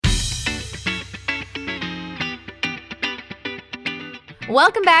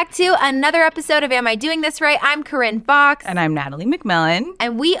Welcome back to another episode of Am I Doing This Right? I'm Corinne Fox. And I'm Natalie McMillan.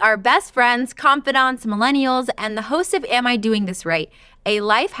 And we are best friends, confidants, millennials, and the host of Am I Doing This Right? A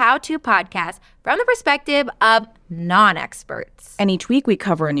life how-to podcast from the perspective of non-experts. And each week we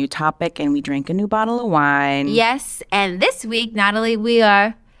cover a new topic and we drink a new bottle of wine. Yes, and this week, Natalie, we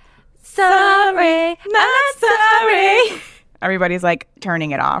are sorry, not sorry. Everybody's like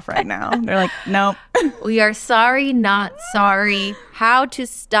turning it off right now. They're like, nope. We are sorry, not sorry. How to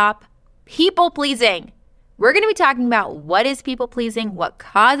stop people pleasing. We're going to be talking about what is people pleasing, what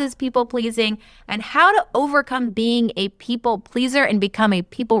causes people pleasing, and how to overcome being a people pleaser and become a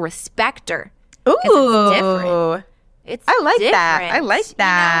people respecter. Ooh. It's different. I like different. that. I like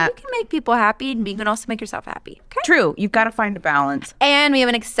that. You can make people happy, and you can also make yourself happy. Okay? True. You've got to find a balance. And we have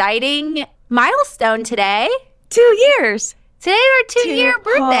an exciting milestone today. 2 years. Today's our 2-year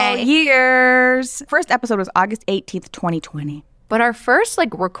birthday. Whole years. First episode was August 18th, 2020. But our first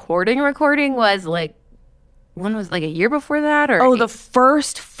recording was when was a year before that? Or Oh, the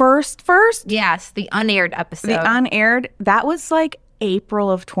first? Yes, the unaired episode. The unaired, that was April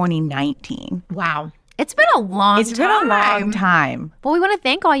of 2019. Wow. It's been a long time. It's been a long time. Well, we want to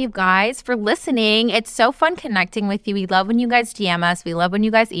thank all you guys for listening. It's so fun connecting with you. We love when you guys DM us. We love when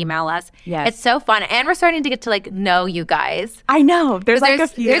you guys email us. Yes. It's so fun. And we're starting to get to know you guys. I know. There's a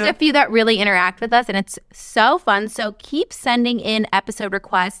few. There's a few that really interact with us, and it's so fun. So keep sending in episode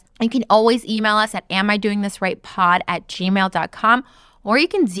requests. You can always email us at amidoingthisrightpod@gmail.com, or you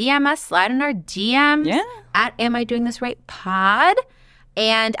can DM us, slide in our DMs at amidoingthisrightpod.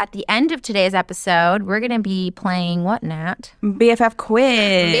 And at the end of today's episode, we're going to be playing what, Nat? BFF quiz.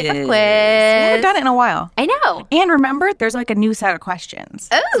 BFF quiz. We haven't done it in a while. I know. And remember, there's a new set of questions.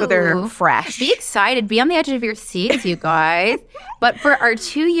 Oh. So they're fresh. Be excited. Be on the edge of your seats, you guys. But for our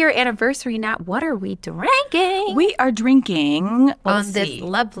 2-year anniversary, Nat, what are we drinking? We are drinking on this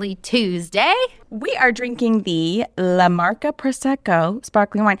lovely Tuesday. We are drinking the La Marca Prosecco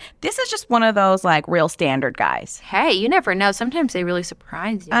sparkling wine. This is just one of those real standard guys. Hey, you never know. Sometimes they really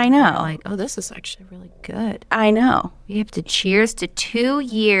surprise you. I know. You're oh, this is actually really good. I know. We have to cheers to 2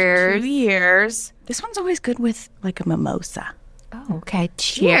 years. 2 years. This one's always good with a mimosa. Oh, okay.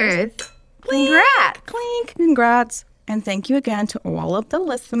 Cheers. Congrats. Clink. Congrats. And thank you again to all of the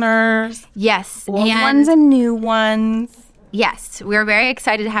listeners. Yes. Old ones and new ones. Yes, we're very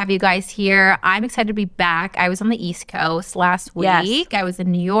excited to have you guys here. I'm excited to be back. I was on the East Coast last week. Yes. I was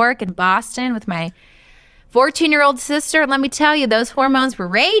in New York and Boston with my 14-year-old sister. And let me tell you, those hormones were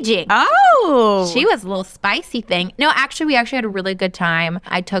raging. Oh. She was a little spicy thing. No, we actually had a really good time.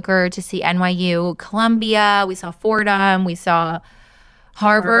 I took her to see NYU, Columbia. We saw Fordham. We saw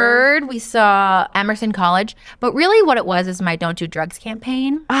Harvard. We saw Emerson College. But really what it was is my Don't Do Drugs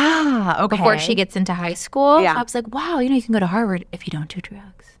campaign. Ah, okay. Before she gets into high school. Yeah. So I was like, wow, you can go to Harvard if you don't do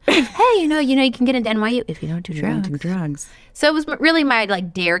drugs. Hey, you can get into NYU if you don't do drugs. Don't do drugs. So it was really my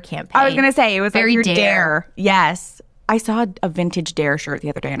DARE campaign. I was going to say, it was very your DARE. DARE. Yes. I saw a vintage DARE shirt the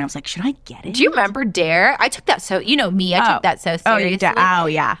other day and I was like, should I get it? Do you remember DARE? I took that me. I took that so seriously. Oh,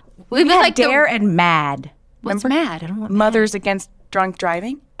 yeah. We had DARE and MAD. What's MAD? I don't know what Mothers Against Drunk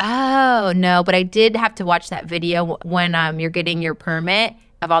Driving. Oh, no. But I did have to watch that video when you're getting your permit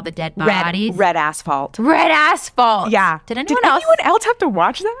of all the dead bodies. Red asphalt. Red asphalt. Yeah. Did anyone else have to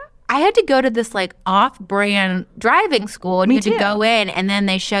watch that? I had to go to this off-brand driving school, and Me you had too. to go in, and then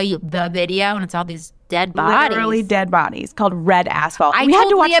they show you the video, and it's all these dead bodies. Literally dead bodies called Red Asphalt. I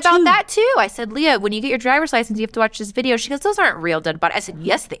told Leah about that too. I said, Leah, when you get your driver's license, you have to watch this video. She goes, those aren't real dead bodies. I said,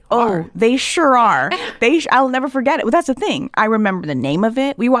 yes, they are. Oh, they sure are. I'll never forget it. Well, that's the thing. I remember the name of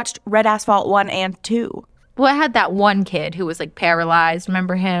it. We watched Red Asphalt 1 and 2. Well, I had that one kid who was paralyzed.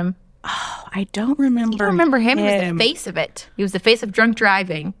 Remember him? Oh, I don't remember. You don't remember him? He was the face of it. He was the face of drunk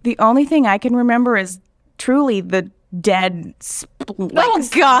driving. The only thing I can remember is truly the dead,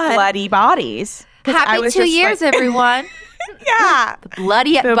 bloody bodies. Happy 2 years, everyone. Yeah. The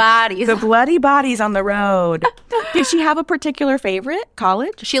bloody bodies. The bloody bodies on the road. Did she have a particular favorite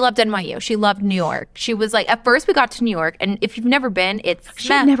college? She loved NYU. She loved New York. She was at first we got to New York, and if you've never been, it's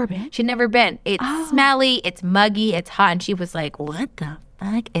She'd never been? She'd never been. It's smelly, it's muggy, it's hot. And she was like, what the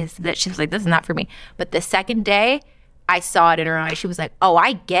fuck is this? She was like, this is not for me. But the second day, I saw it in her eyes. She was like, oh,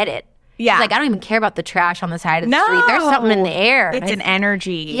 I get it. Yeah. She's like, I don't even care about the trash on the side of the street. There's something in the air. It's an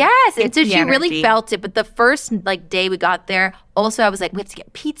energy. Yes. And so the she really energy. felt it. But the first day we got there, also I was like, we have to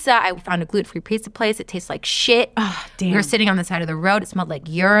get pizza. I found a gluten-free pizza place. It tastes like shit. Oh, damn. We were sitting on the side of the road. It smelled like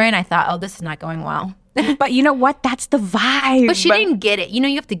urine. I thought, oh, this is not going well. But you know what? That's the vibe. But she didn't get it. You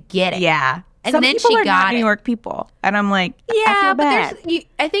have to get it. Yeah. And Some then people she are got not it. New York people. And I'm like, I Yeah, feel but bad.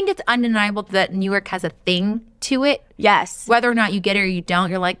 I think it's undeniable that New York has a thing to it. Yes. Whether or not you get it or you don't,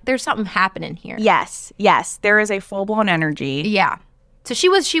 you're like, there's something happening here. Yes. Yes. There is a full-blown energy. Yeah. So she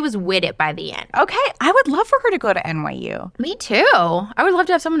was with it by the end. Okay. I would love for her to go to NYU. Me too. I would love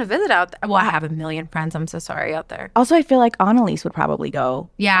to have someone to visit out there. Well, I have a million friends. I'm so sorry out there. Also, I feel like Annalise would probably go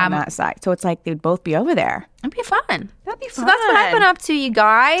on that side. So it's like they'd both be over there. It'd be fun. That'd be fun. So that's what I've been up to, you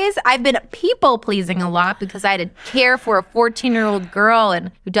guys. I've been people-pleasing a lot because I had to care for a 14-year-old girl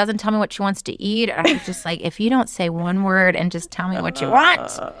and who doesn't tell me what she wants to eat. And I was just like, if you don't say one word and just tell me what you want.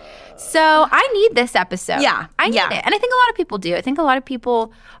 So I need this episode. Yeah. I need it. And I think a lot of people do. I think a lot of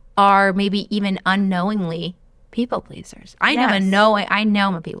people are maybe even unknowingly people pleasers. I know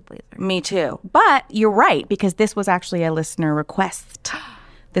I'm a people pleaser. Me too. But you're right, because this was actually a listener request.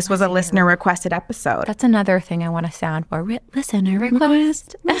 This was a listener requested episode. That's another thing I want to sound for. Listener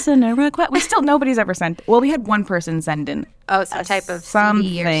request. Listener request. Nobody's ever sent. Well, we had one person send in. Oh, some type of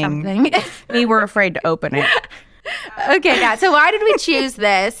CD or something. We were afraid to open it. Okay, yeah. So why did we choose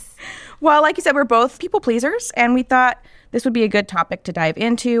this? Well, like you said, we're both people pleasers, and we thought this would be a good topic to dive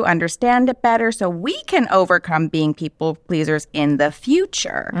into, understand it better, so we can overcome being people pleasers in the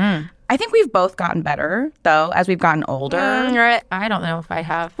future. I think we've both gotten better, though, as we've gotten older. I don't know if I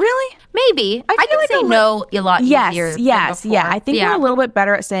have. Really? Maybe. I can say no a lot easier. Yes. I think we're a little bit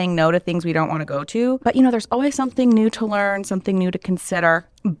better at saying no to things we don't want to go to. But, there's always something new to learn, something new to consider.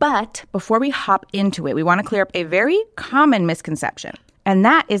 But before we hop into it, we want to clear up a very common misconception. And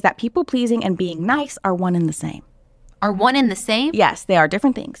that is that people-pleasing and being nice are one and the same. Are one and the same? Yes, they are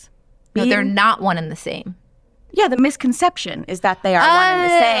different things. No, they're not one and the same. Yeah, the misconception is that they are one and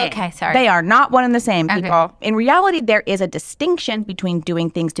the same. Okay, sorry. They are not one and the same, people. In reality, there is a distinction between doing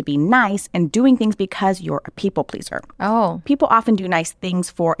things to be nice and doing things because you're a people pleaser. Oh. People often do nice things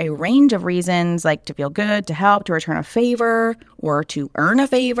for a range of reasons, like to feel good, to help, to return a favor, or to earn a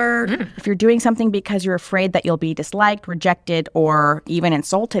favor. If you're doing something because you're afraid that you'll be disliked, rejected, or even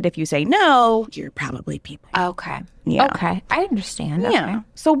insulted if you say no, you're probably people. Okay. Yeah. Okay. I understand. Yeah. Okay.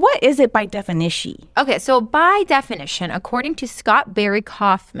 So what is it by definition? Okay. So by definition, according to Scott Barry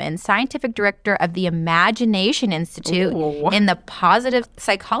Kaufman, scientific director of the Imagination Institute in the Positive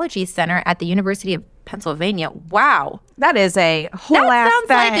Psychology Center at the University of Pennsylvania. Wow. That is a whole ass thing.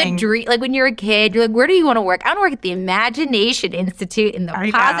 That sounds like a dream. Like when you're a kid, you're like, where do you want to work? I want to work at the Imagination Institute in the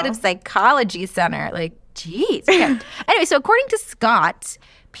Positive Psychology Center. Like, geez. Okay. Anyway, so according to Scott,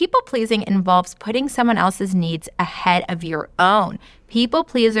 people-pleasing involves putting someone else's needs ahead of your own. People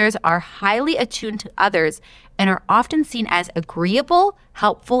pleasers are highly attuned to others and are often seen as agreeable,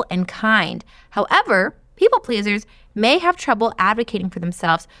 helpful, and kind. However, people pleasers may have trouble advocating for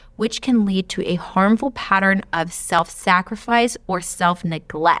themselves, which can lead to a harmful pattern of self-sacrifice or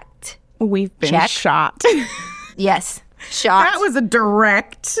self-neglect. We've been shot. Yes, shot. That was a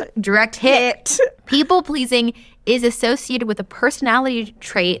direct hit. People-pleasing is associated with a personality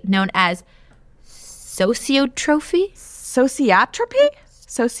trait known as sociotropy. Sociotropy?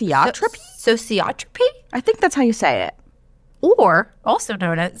 I think that's how you say it. Or also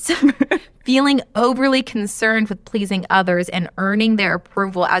known as feeling overly concerned with pleasing others and earning their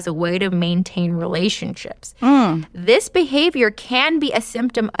approval as a way to maintain relationships. This behavior can be a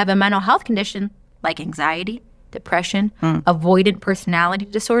symptom of a mental health condition like anxiety, depression, avoidant personality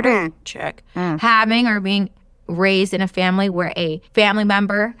disorder, having or being raised in a family where a family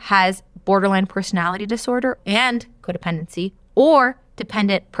member has borderline personality disorder and codependency or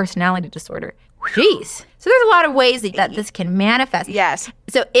dependent personality disorder. Jeez. So there's a lot of ways that this can manifest. Yes.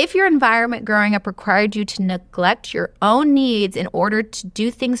 So if your environment growing up required you to neglect your own needs in order to do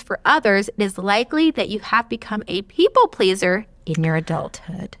things for others, it is likely that you have become a people pleaser in your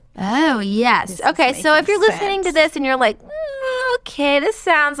adulthood. Oh, yes. Okay, so if you're listening to this and you're like, okay, this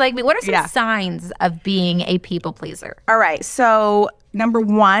sounds like me. What are some signs of being a people pleaser? All right, so number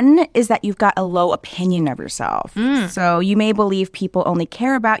one is that you've got a low opinion of yourself. So you may believe people only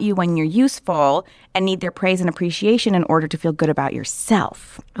care about you when you're useful and need their praise and appreciation in order to feel good about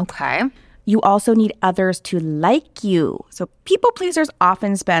yourself. Okay. You also need others to like you. So people pleasers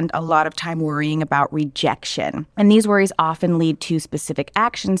often spend a lot of time worrying about rejection. And these worries often lead to specific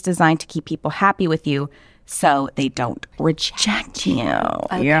actions designed to keep people happy with you so they don't reject you.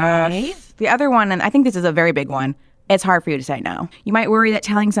 Okay. Yes. The other one, and I think this is a very big one, it's hard for you to say no. You might worry that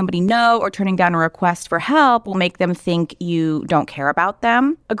telling somebody no or turning down a request for help will make them think you don't care about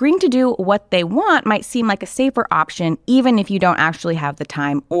them. Agreeing to do what they want might seem like a safer option, even if you don't actually have the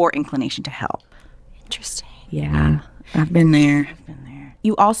time or inclination to help. Interesting. Yeah, I've been there.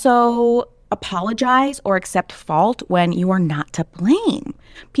 You also apologize or accept fault when you are not to blame.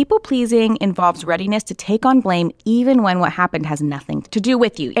 People-pleasing involves readiness to take on blame even when what happened has nothing to do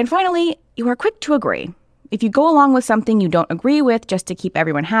with you. And finally, you are quick to agree. If you go along with something you don't agree with just to keep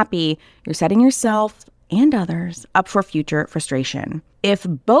everyone happy, you're setting yourself and others up for future frustration. If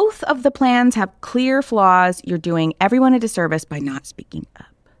both of the plans have clear flaws, you're doing everyone a disservice by not speaking up.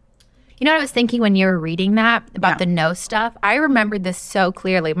 You know what I was thinking when you were reading that about the no stuff? I remembered this so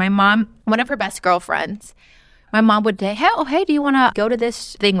clearly. My mom, one of her best girlfriends, my mom would say, hey, do you want to go to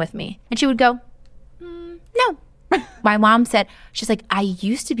this thing with me? And she would go, no. My mom said, she's like, I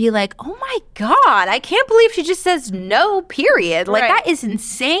used to be like, oh my God, I can't believe she just says no, period. Like, that is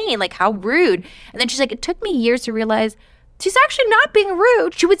insane. Like, how rude. And then she's like, it took me years to realize she's actually not being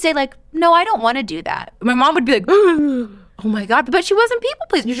rude. She would say like, no, I don't want to do that. My mom would be like, oh my God. But she wasn't people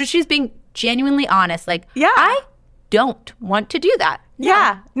pleasing. She was being genuinely honest. Like, I don't want to do that.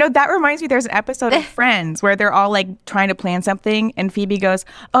 Yeah. No, that reminds me, there's an episode of Friends where they're all like trying to plan something and Phoebe goes,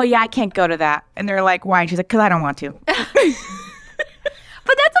 oh yeah, I can't go to that. And they're like, why? And she's like, because I don't want to.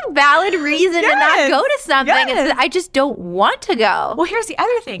 But that's a valid reason to not go to something. Yes. I just don't want to go. Well, here's the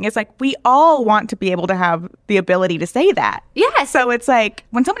other thing. It's like we all want to be able to have the ability to say that. Yes. So it's like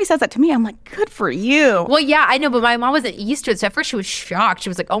when somebody says that to me, I'm like, good for you. Well, yeah, I know. But my mom wasn't used to it. So at first she was shocked. She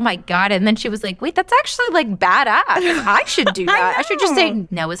was like, oh my God. And then she was like, wait, that's actually like badass. I should do that. I should just say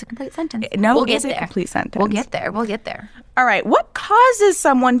no is a complete sentence. No is a complete sentence. We'll get there. We'll get there. All right. What causes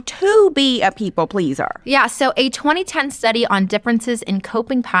someone to be a people pleaser? Yeah. So a 2010 study on differences in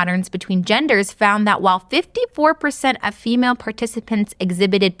coping patterns between genders found that while 54% of female participants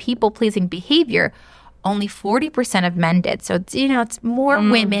exhibited people-pleasing behavior, only 40% of men did. So, it's more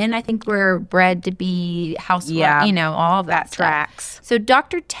women. I think we're bred to be housewives, all of that tracks. So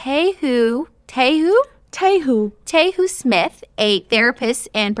Dr. Tehu Smith, a therapist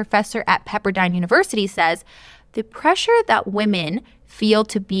and professor at Pepperdine University, says, the pressure that women feel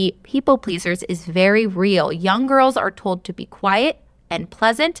to be people pleasers is very real. Young girls are told to be quiet and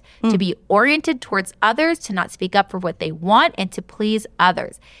pleasant, to be oriented towards others, to not speak up for what they want, and to please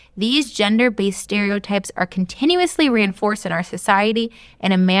others. These gender-based stereotypes are continuously reinforced in our society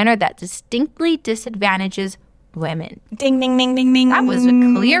in a manner that distinctly disadvantages women. Ding, ding, ding, ding, ding. That was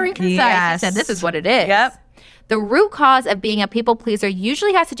clear and concise. Yes. She said, this is what it is. Yep. The root cause of being a people pleaser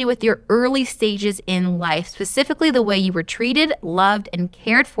usually has to do with your early stages in life, specifically the way you were treated, loved, and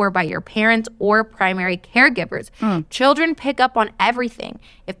cared for by your parents or primary caregivers. Children pick up on everything.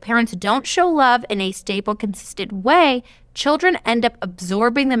 If parents don't show love in a stable, consistent way, children end up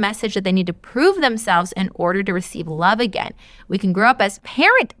absorbing the message that they need to prove themselves in order to receive love again. We can grow up as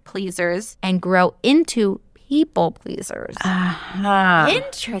parent pleasers and grow into people pleasers.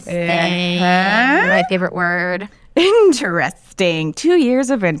 Interesting. My favorite word. Interesting. 2 years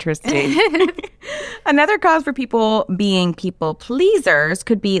of interesting. Another cause for people being people pleasers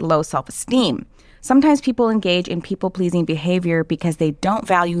could be low self-esteem. Sometimes people engage in people-pleasing behavior because they don't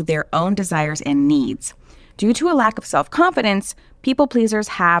value their own desires and needs. Due to a lack of self-confidence, people pleasers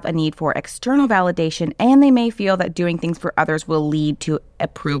have a need for external validation, and they may feel that doing things for others will lead to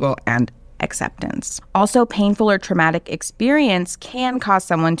approval and acceptance. Also, painful or traumatic experience can cause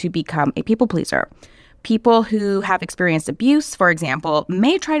someone to become a people pleaser. People who have experienced abuse, for example,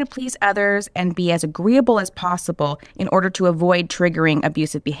 may try to please others and be as agreeable as possible in order to avoid triggering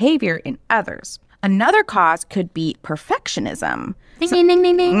abusive behavior in others. Another cause could be perfectionism. Ding, ding, ding,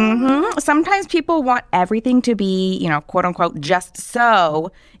 ding, ding. Sometimes people want everything to be, quote unquote, just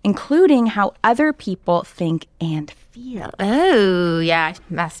so, including how other people think and feel. Oh, yeah,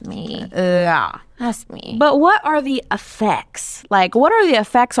 that's me. That's me. But what are the effects? Like, what are the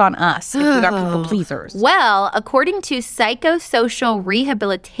effects on us if we are people pleasers? Well, according to psychosocial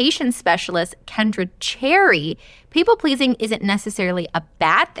rehabilitation specialist Kendra Cherry, people pleasing isn't necessarily a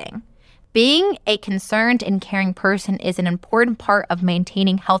bad thing. Being a concerned and caring person is an important part of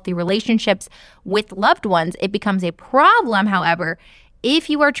maintaining healthy relationships with loved ones. It becomes a problem, however, if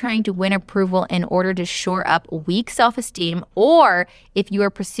you are trying to win approval in order to shore up weak self-esteem, or if you are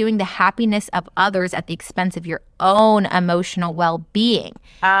pursuing the happiness of others at the expense of your own emotional well-being.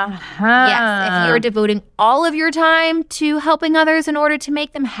 Yes, if you are devoting all of your time to helping others in order to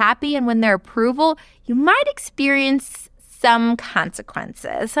make them happy and win their approval, you might experience some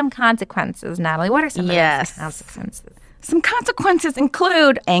consequences. Natalie. What are some of those consequences? Some consequences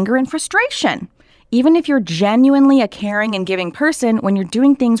include anger and frustration. Even if you're genuinely a caring and giving person, when you're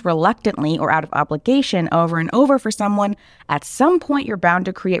doing things reluctantly or out of obligation over and over for someone, at some point you're bound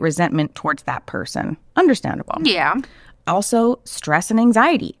to create resentment towards that person. Understandable. Yeah. Also, stress and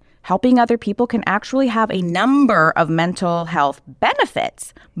anxiety. Helping other people can actually have a number of mental health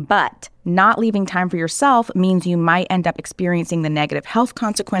benefits, but not leaving time for yourself means you might end up experiencing the negative health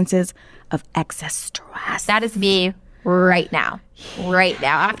consequences of excess stress. That is me. right now.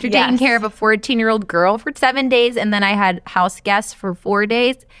 After taking care of a 14-year-old girl for 7 days, and then I had house guests for 4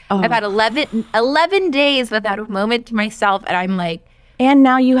 days. I've had 11 days without a moment to myself, and I'm like... And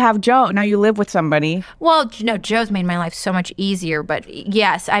now you have Joe. Now you live with somebody. Well, no, Joe's made my life so much easier, but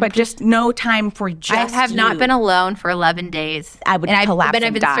yes. But just no time for just I have not been alone for 11 days. I would collapse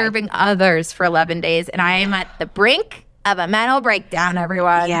I've been die. serving others for 11 days, and I am at the brink of a mental breakdown,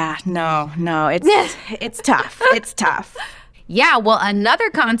 everyone. Yeah, no. It's tough. It's tough. Yeah, well,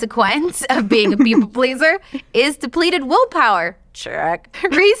 another consequence of being a people pleaser is depleted willpower. Check.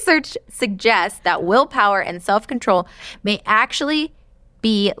 Research suggests that willpower and self-control may actually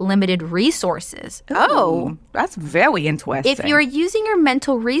be limited resources. Oh, that's very interesting. If you're using your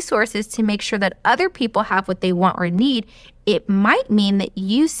mental resources to make sure that other people have what they want or need, it might mean that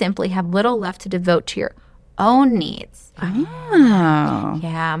you simply have little left to devote to your own needs. Oh.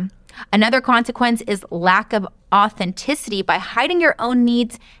 Yeah. Another consequence is lack of authenticity. By hiding your own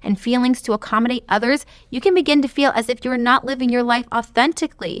needs and feelings to accommodate others, you can begin to feel as if you're not living your life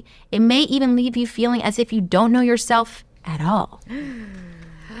authentically. It may even leave you feeling as if you don't know yourself at all.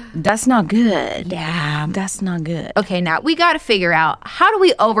 That's not good. Yeah. That's not good. Okay, now we got to figure out, how do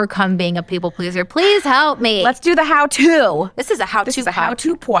we overcome being a people pleaser? Please help me. Let's do the how-to. This is a how-to. This is a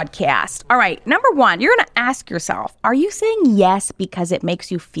how-to podcast. All right, number one, you're going to ask yourself, are you saying yes because it makes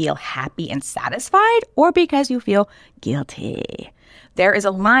you feel happy and satisfied, or because you feel guilty? There is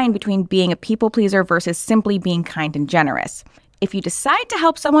a line between being a people pleaser versus simply being kind and generous. If you decide to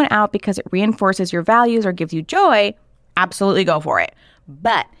help someone out because it reinforces your values or gives you joy, absolutely go for it.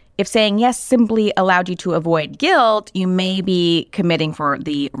 But if saying yes simply allowed you to avoid guilt, you may be committing for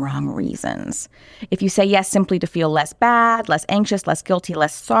the wrong reasons. If you say yes simply to feel less bad, less anxious, less guilty,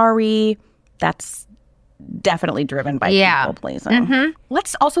 less sorry, that's definitely driven by people pleasing. Mm-hmm.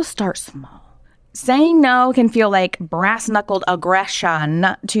 Let's also start small. Saying no can feel like brass-knuckled aggression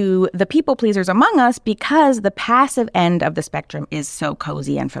to the people pleasers among us because the passive end of the spectrum is so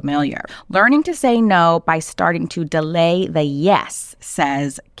cozy and familiar. Learning to say no by starting to delay the yes,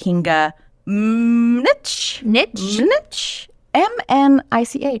 says Kinga Mnich.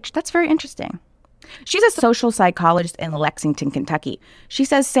 M-N-I-C-H. That's very interesting. She's a social psychologist in Lexington, Kentucky. She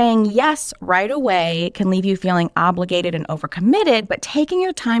says saying yes right away can leave you feeling obligated and overcommitted, but taking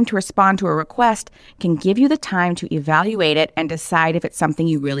your time to respond to a request can give you the time to evaluate it and decide if it's something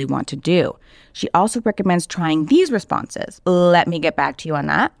you really want to do. She also recommends trying these responses. Let me get back to you on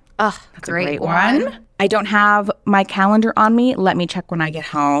that. Oh, that's a great one. I don't have my calendar on me. Let me check when I get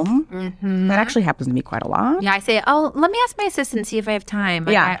home. Mm-hmm. That actually happens to me quite a lot. Yeah, I say, let me ask my assistant, see if I have time.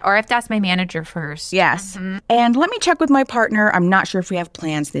 Yeah. Or I have to ask my manager first. Yes. Mm-hmm. And let me check with my partner. I'm not sure if we have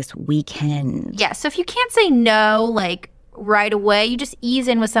plans this weekend. Yeah, so if you can't say no, like, right away, you just ease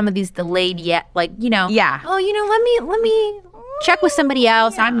in with some of these delayed Yeah. Let me check with somebody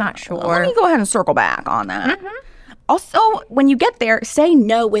else. Yeah. I'm not sure. Let me go ahead and circle back on that. Mm-hmm. Also, when you get there, say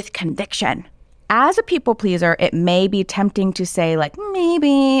no with conviction. As a people pleaser, it may be tempting to say like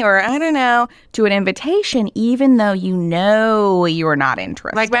maybe or I don't know to an invitation, even though you know you are not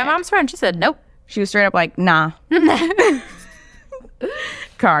interested. Like my mom's friend, she said nope. She was straight up like, nah.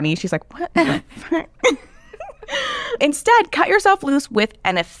 Connie, she's like, what? Instead, cut yourself loose with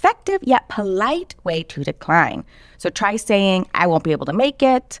an effective yet polite way to decline. So try saying, I won't be able to make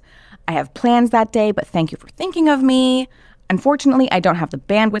it. I have plans that day, but thank you for thinking of me. Unfortunately, I don't have the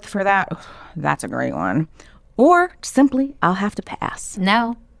bandwidth for that. Ugh, that's a great one. Or simply, I'll have to pass.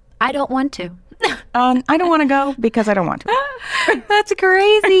 No, I don't want to. I don't want to go because I don't want to. That's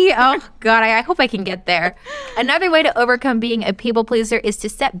crazy. Oh, God, I hope I can get there. Another way to overcome being a people pleaser is to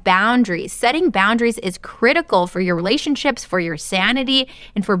set boundaries. Setting boundaries is critical for your relationships, for your sanity,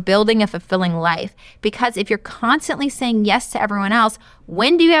 and for building a fulfilling life. Because if you're constantly saying yes to everyone else,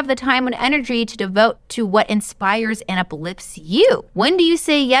 when do you have the time and energy to devote to what inspires and uplifts you? When do you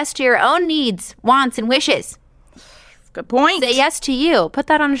say yes to your own needs, wants, and wishes? Good point. Say yes to you. Put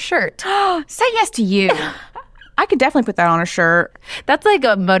that on a shirt. Say yes to you. I could definitely put that on a shirt. That's like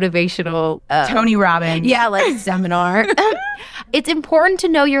a motivational... Tony Robbins. Yeah, like seminar. It's important to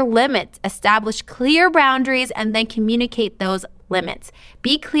know your limits. Establish clear boundaries and then communicate those limits.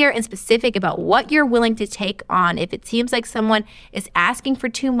 Be clear and specific about what you're willing to take on. If it seems like someone is asking for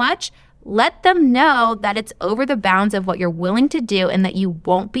too much, let them know that it's over the bounds of what you're willing to do and that you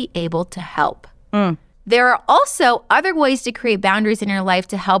won't be able to help. There are also other ways to create boundaries in your life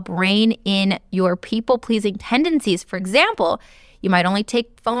to help rein in your people-pleasing tendencies. For example, you might only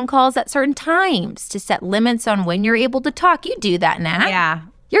take phone calls at certain times to set limits on when you're able to talk. You do that now. Yeah.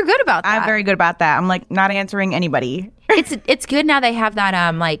 You're good about that. I'm very good about that. I'm like not answering anybody. It's good now they have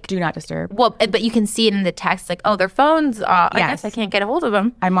that like Do not disturb. well, but you can see it in the text like, oh, their phones. I guess I can't get a hold of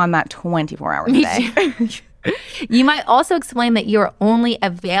them. I'm on that 24 hours a day. You might also explain that you're only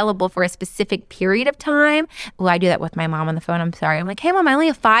available for a specific period of time. Well, I do that with my mom on the phone. I'm sorry. I'm like, hey, mom, I only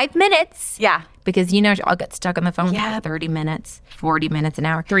have 5 minutes. Yeah. Because, I'll get stuck on the phone for 30 minutes, 40 minutes, an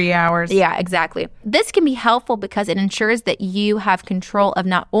hour. 3 hours. Yeah, exactly. This can be helpful because it ensures that you have control of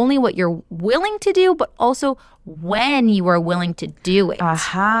not only what you're willing to do, but also when you are willing to do it.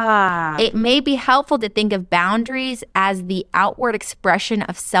 Aha. It may be helpful to think of boundaries as the outward expression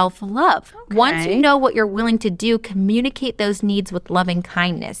of self-love. Okay. Once you know what you're willing to do, communicate those needs with loving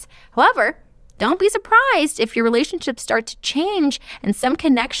kindness. However, don't be surprised if your relationships start to change and some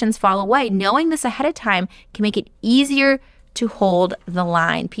connections fall away. Knowing this ahead of time can make it easier to hold the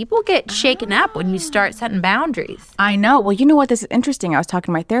line. People get shaken up when you start setting boundaries. I know. Well, you know what? This is interesting. I was talking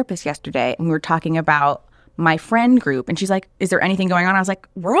to my therapist yesterday and we were talking about my friend group and she's like, is there anything going on? I was like,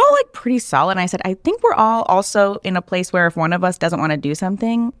 we're all like pretty solid. And I said, I think we're all also in a place where if one of us doesn't want to do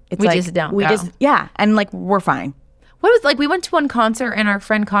something, it's We like, just don't go. yeah. And like, we're fine. What was like, we went to one concert and our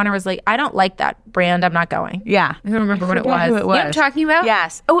friend Connor was like, I don't like that brand. I'm not going. Yeah. I don't remember what it was. Who it was. You know what I'm talking about?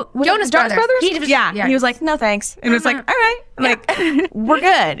 Yes. Oh, was Jonas it Jonas Brothers. Brothers? Yeah. He was like, no, thanks. And it was like, all right. Like, we're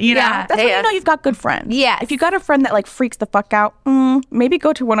good. You know, Yeah. that's when you know you've got good friends. Yes. If you got a friend that like freaks the fuck out, maybe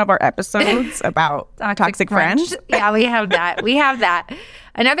go to one of our episodes about toxic friends. Yeah, we have that. We have that.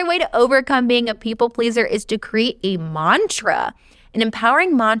 Another way to overcome being a people pleaser is to create a mantra. An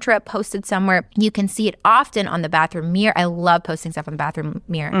empowering mantra posted somewhere. You can see it often on the bathroom mirror. I love posting stuff on the bathroom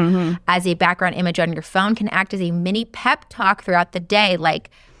mirror. As a background image on your phone can act as a mini pep talk throughout the day. Like,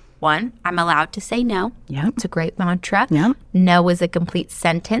 1, I'm allowed to say no. Yeah. It's a great mantra. Yeah. No is a complete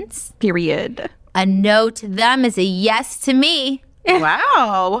sentence. Period. A no to them is a yes to me.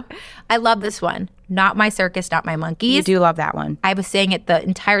 Wow. I love this one. Not my circus, not my monkeys. You do love that one. I was saying it the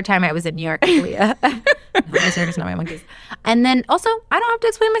entire time I was in New York, Leah. Not my circus, not my monkeys. And then also, I don't have to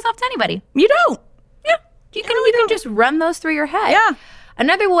explain myself to anybody. You don't. Yeah. You can just run those through your head. Yeah.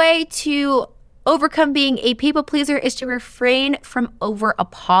 Another way to overcome being a people pleaser is to refrain from over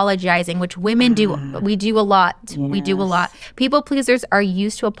apologizing, which women do. We do a lot. We do a lot. People pleasers are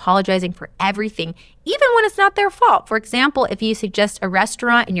used to apologizing for everything, even when it's not their fault. For example, if you suggest a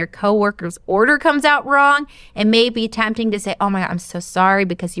restaurant and your coworker's order comes out wrong, it may be tempting to say, oh my God, I'm so sorry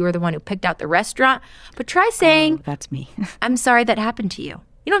because you were the one who picked out the restaurant. But try saying, That's me. I'm sorry that happened to you.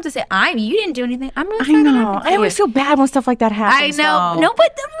 You don't have to say, you didn't do anything. I'm really sorry I that know. happened to I always you. feel bad when stuff like that I happens. know. though. No,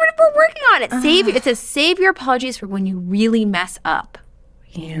 but we're working on it. It says save your apologies for when you really mess up.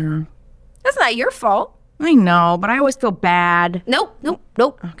 Yeah. That's not your fault. I know, but I always feel bad. Nope.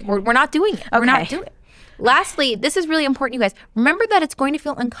 We're not doing it. We're not Okay. doing it. Lastly, this is really important, you guys. Remember that it's going to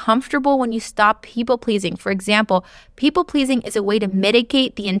feel uncomfortable when you stop people pleasing. For example, people pleasing is a way to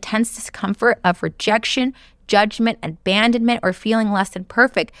mitigate the intense discomfort of rejection, judgment, abandonment, or feeling less than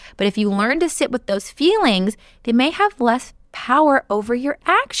perfect. But if you learn to sit with those feelings, they may have less power over your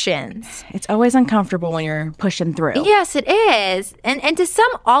actions. It's always uncomfortable when you're pushing through. Yes, it is. And to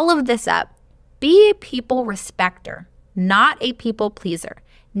sum all of this up, be a people respecter, not a people pleaser.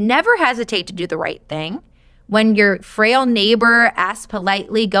 Never hesitate to do the right thing. When your frail neighbor asks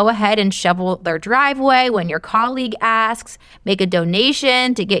politely, go ahead and shovel their driveway. When your colleague asks, make a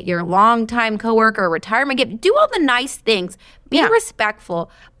donation to get your longtime coworker a retirement gift. Do all the nice things. Be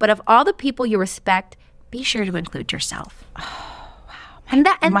respectful. But of all the people you respect, be sure to include yourself. And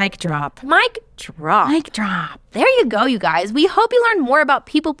Mic drop. Mic drop. Mic drop. There you go, you guys. We hope you learned more about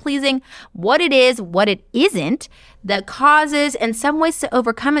people pleasing, what it is, what it isn't, the causes, and some ways to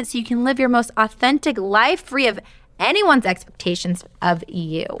overcome it so you can live your most authentic life free of anyone's expectations of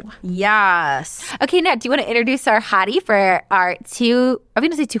you. Yes. Okay, Nat, do you want to introduce our hottie for our I'm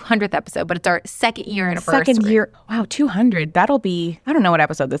going to say 200th episode, but it's our second year anniversary. Second year. Wow, 200. That'll be, I don't know what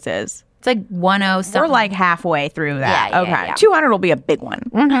episode this is. It's like 10 something. We're like halfway through that. Yeah, okay. yeah. 200 will be a big one.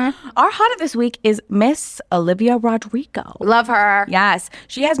 Mm-hmm. Our hot of this week is Miss Olivia Rodrigo. Love her. Yes.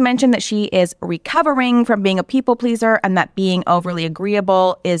 She has mentioned that she is recovering from being a people pleaser and that being overly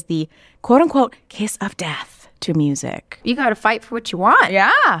agreeable is the quote unquote kiss of death to music. You got to fight for what you want.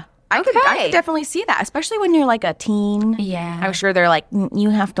 Yeah. I could Okay. definitely see that, especially when you're like a teen. Yeah. I'm sure they're like, you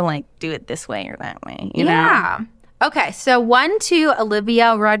have to like do it this way or that way. You know? Yeah. Okay, so 1 to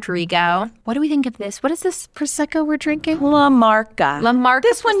Olivia Rodrigo. What do we think of this? What is this Prosecco we're drinking? La Marca. La Marca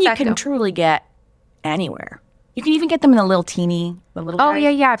This one you Prosecco. can truly get anywhere. You can even get them in the little Oh, guy.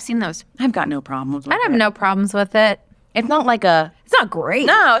 yeah, I've seen those. I've got no problems with I have it. no problems with it. It's not like a, It's not great.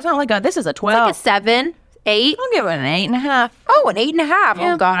 no, it's not like a, this is a 12. It's like a 7. 8? I'll give it an 8.5. Oh, an 8.5.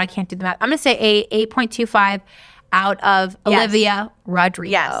 Yeah. Oh, God, I can't do the math. I'm going to say 8.25 out of Yes. Olivia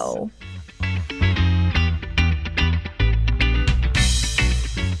Rodrigo. Yes.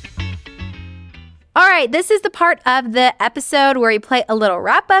 All right, this is the part of the episode where we play a little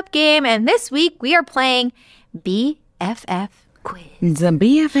wrap-up game, and this week we are playing BFF Quiz. It's a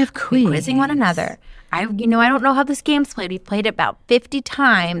BFF quiz. Quizzing one another. I don't know how this game's played. We've played it about 50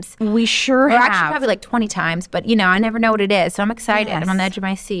 times. We sure Or have. actually probably like 20 times, but I never know what it is. So I'm excited. Yes. I'm on the edge of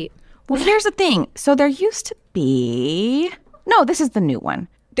my seat. Well, here's the thing. So there used to be... No, this is the new one.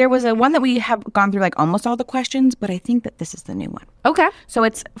 There was a one that we have gone through like almost all the questions, but I think that this is the new one. Okay. So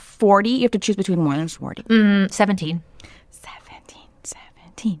it's 40. You have to choose between 1 and 40. 17.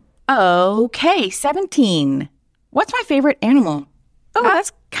 17. Okay, 17. What's my favorite animal? Oh,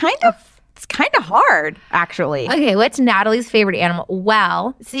 that's it's kind of hard, actually. Okay, what's Natalie's favorite animal?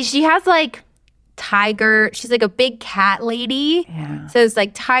 Well, see, she has like tiger. She's like a big cat lady. Yeah. So it's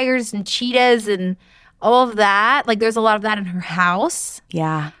like tigers and cheetahs and all of that. Like there's a lot of that in her house.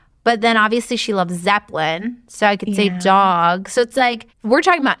 Yeah. But then obviously she loves Zeppelin. So I could say dog. So it's like, we're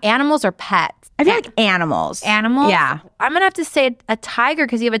talking about animals or pets? I feel like animals. Animals? Yeah. I'm going to have to say a tiger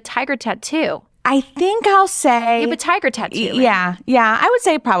because you have a tiger tattoo. I think I'll say... You have a tiger tattoo. Yeah. I would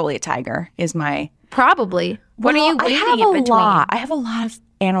say probably a tiger is my... Probably. What are you I weighing have it a between? lot. I have a lot of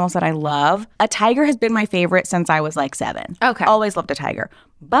animals that I love. A tiger has been my favorite since I was like 7. Okay. Always loved a tiger.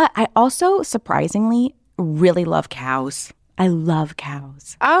 But I also, surprisingly, really love cows. I love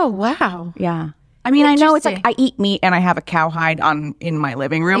cows. Oh, wow. Yeah. I mean, I know it's like Interesting. I eat meat and I have a cow hide in my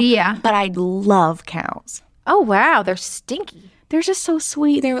living room. Yeah. But I love cows. Oh, wow. They're stinky. They're just so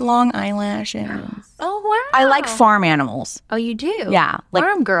sweet. They're long eyelashes. Oh, wow. I like farm animals. Oh, you do? Yeah, like-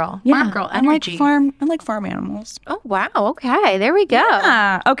 farm girl. Yeah, Farm girl I energy. like farm animals. Oh, wow. Okay. There we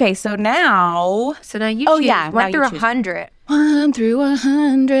go. Okay, so now So now you Oh, choose. yeah, 1 now you through choose. 100. 1 through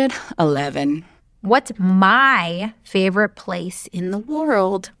 100. 11. What's my favorite place in the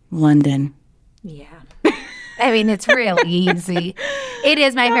world? London. Yeah. I mean, it's really easy. It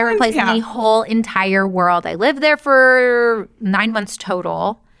is my favorite place in the whole entire world. I lived there for 9 months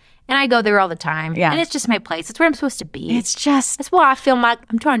total, and I go there all the time. Yeah. And it's just my place. It's where I'm supposed to be. It's just That's why I feel like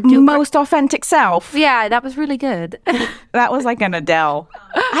I'm trying to do. most authentic self. Yeah, that was really good. That was like an Adele.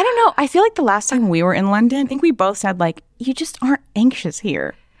 I don't know. I feel like the last time we were in London, I think we both said like, you just aren't anxious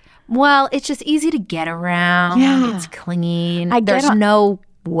here. Well, it's just easy to get around. Yeah. It's clean. I get There's on- no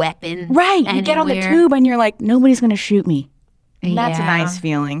weapons. Right. You get on the anywhere. tube and you're like, nobody's going to shoot me. And that's a Yeah. nice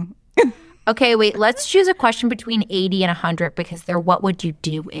feeling. Okay, wait. Let's choose a question between 80 and 100 because they're what would you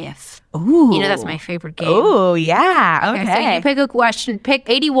do if? Ooh. That's my favorite game. Oh, yeah. Okay, so Okay. you pick a question. Pick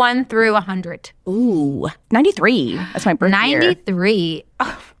 81 through 100. Ooh. 93. That's my birthday year. 93.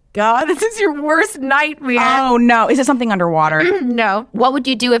 Oh, God, this is your worst nightmare. Oh, no. Is it something underwater? No. What would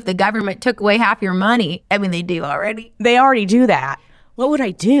you do if the government took away half your money? I mean, they do already. They already do that. What would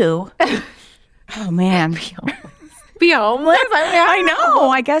I do? Oh, man. Be homeless? I know.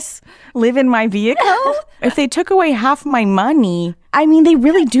 I guess live in my vehicle. If they took away half my money, I mean, they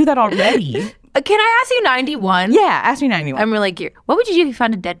really do that already. Can I ask you 91? Yeah, ask me 91. I'm really curious. What would you do if you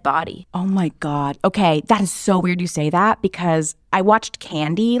found a dead body? Oh my God. Okay, that is so weird you say that because I watched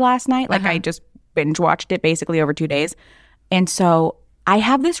Candy last night. Like I just binge watched it basically over 2 days. And so I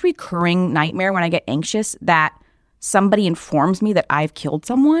have this recurring nightmare when I get anxious that somebody informs me that I've killed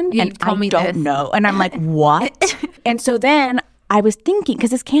someone Yeah, and you've told I me don't this. know. And I'm like, what? And so then I was thinking, because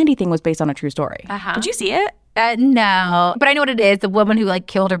this Candy thing was based on a true story. Did you see it? No. But I know what it is. The woman who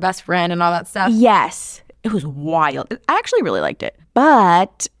killed her best friend and all that stuff. Yes. It was wild. I actually really liked it.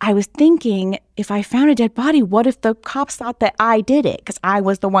 But I was thinking, if I found a dead body, what if the cops thought that I did it? Because I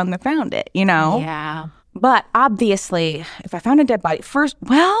was the one that found it, you know? Yeah. But obviously, if I found a dead body, first,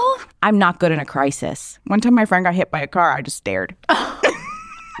 well, I'm not good in a crisis. One time my friend got hit by a car, I just stared.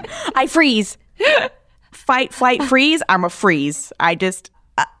 I freeze. Fight, flight, freeze. I'm a freeze. I just...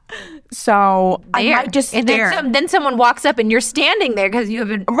 so I There. might just And stare. then someone walks up and you're standing there because you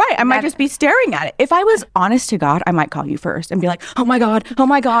haven't. Right. I might just be staring at it. If I was honest to God, I might call you first and be like, oh my God.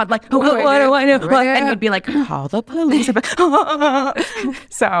 Like, what do I do? And you'd be like, call the police.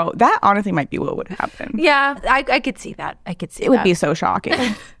 So that honestly might be what would happen. Yeah, I could see that. I could see It would be so shocking.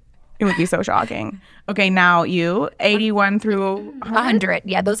 It would be so shocking. Okay, now you, 81 through 100.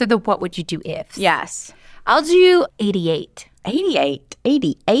 Yeah, those are the what would you do ifs. Yes. I'll do 88.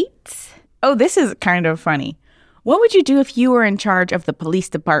 88. Oh, this is kind of funny. What would you do if you were in charge of the police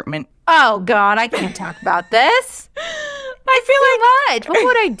department? Oh, God, I can't talk about this. I feel like what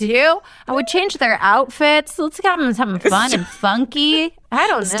would I do? I would change their outfits. Let's have them something fun and funky. I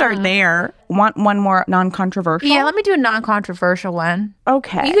don't know. Start there. Want one more non-controversial? Yeah, let me do a non-controversial one.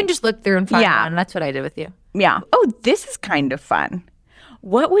 Okay. You can just look through and find Yeah. one. That's what I did with you. Yeah. Oh, this is kind of fun.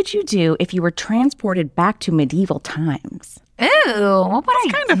 What would you do if you were transported back to medieval times? Ew, what would I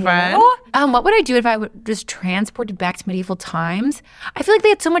kind of do? fun. What would I do if I was just transported back to medieval times? I feel like they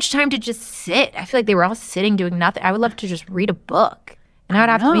had so much time to just sit. I feel like they were all sitting doing nothing. I would love to just read a book. And I would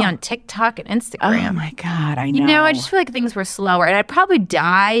have to be on TikTok and Instagram. Oh my God, I know. You know, I just feel like things were slower. And I'd probably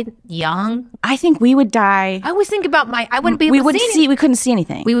die young. I think we would die. I always think about I wouldn't be able to see. We couldn't see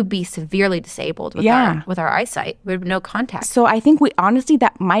anything. We would be severely disabled with, with our eyesight. We would have no contact. So I think honestly,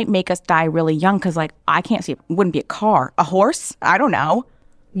 that might make us die really young because, like, I can't see. It wouldn't be a car. A horse? I don't know.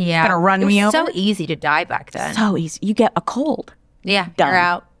 Yeah. Gonna run me over? It was so easy to die back then. So easy. You get a cold. Yeah. Done. You're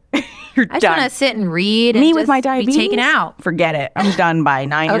out. You're I just done. want to sit and read. Me and with just my diabetes? Be taken out. Forget it. I'm done by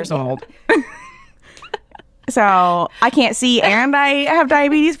 9 years old. So I can't see and I have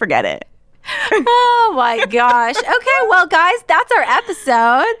diabetes. Forget it. Oh my gosh. Okay, well, guys, that's our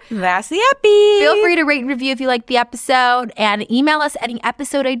episode. That's the epi. Feel free to rate and review if you liked the episode and email us any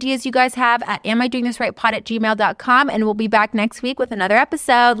episode ideas you guys have at amidoingthisrightpod@gmail.com. And we'll be back next week with another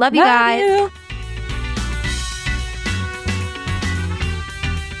episode. Love you guys. Love you.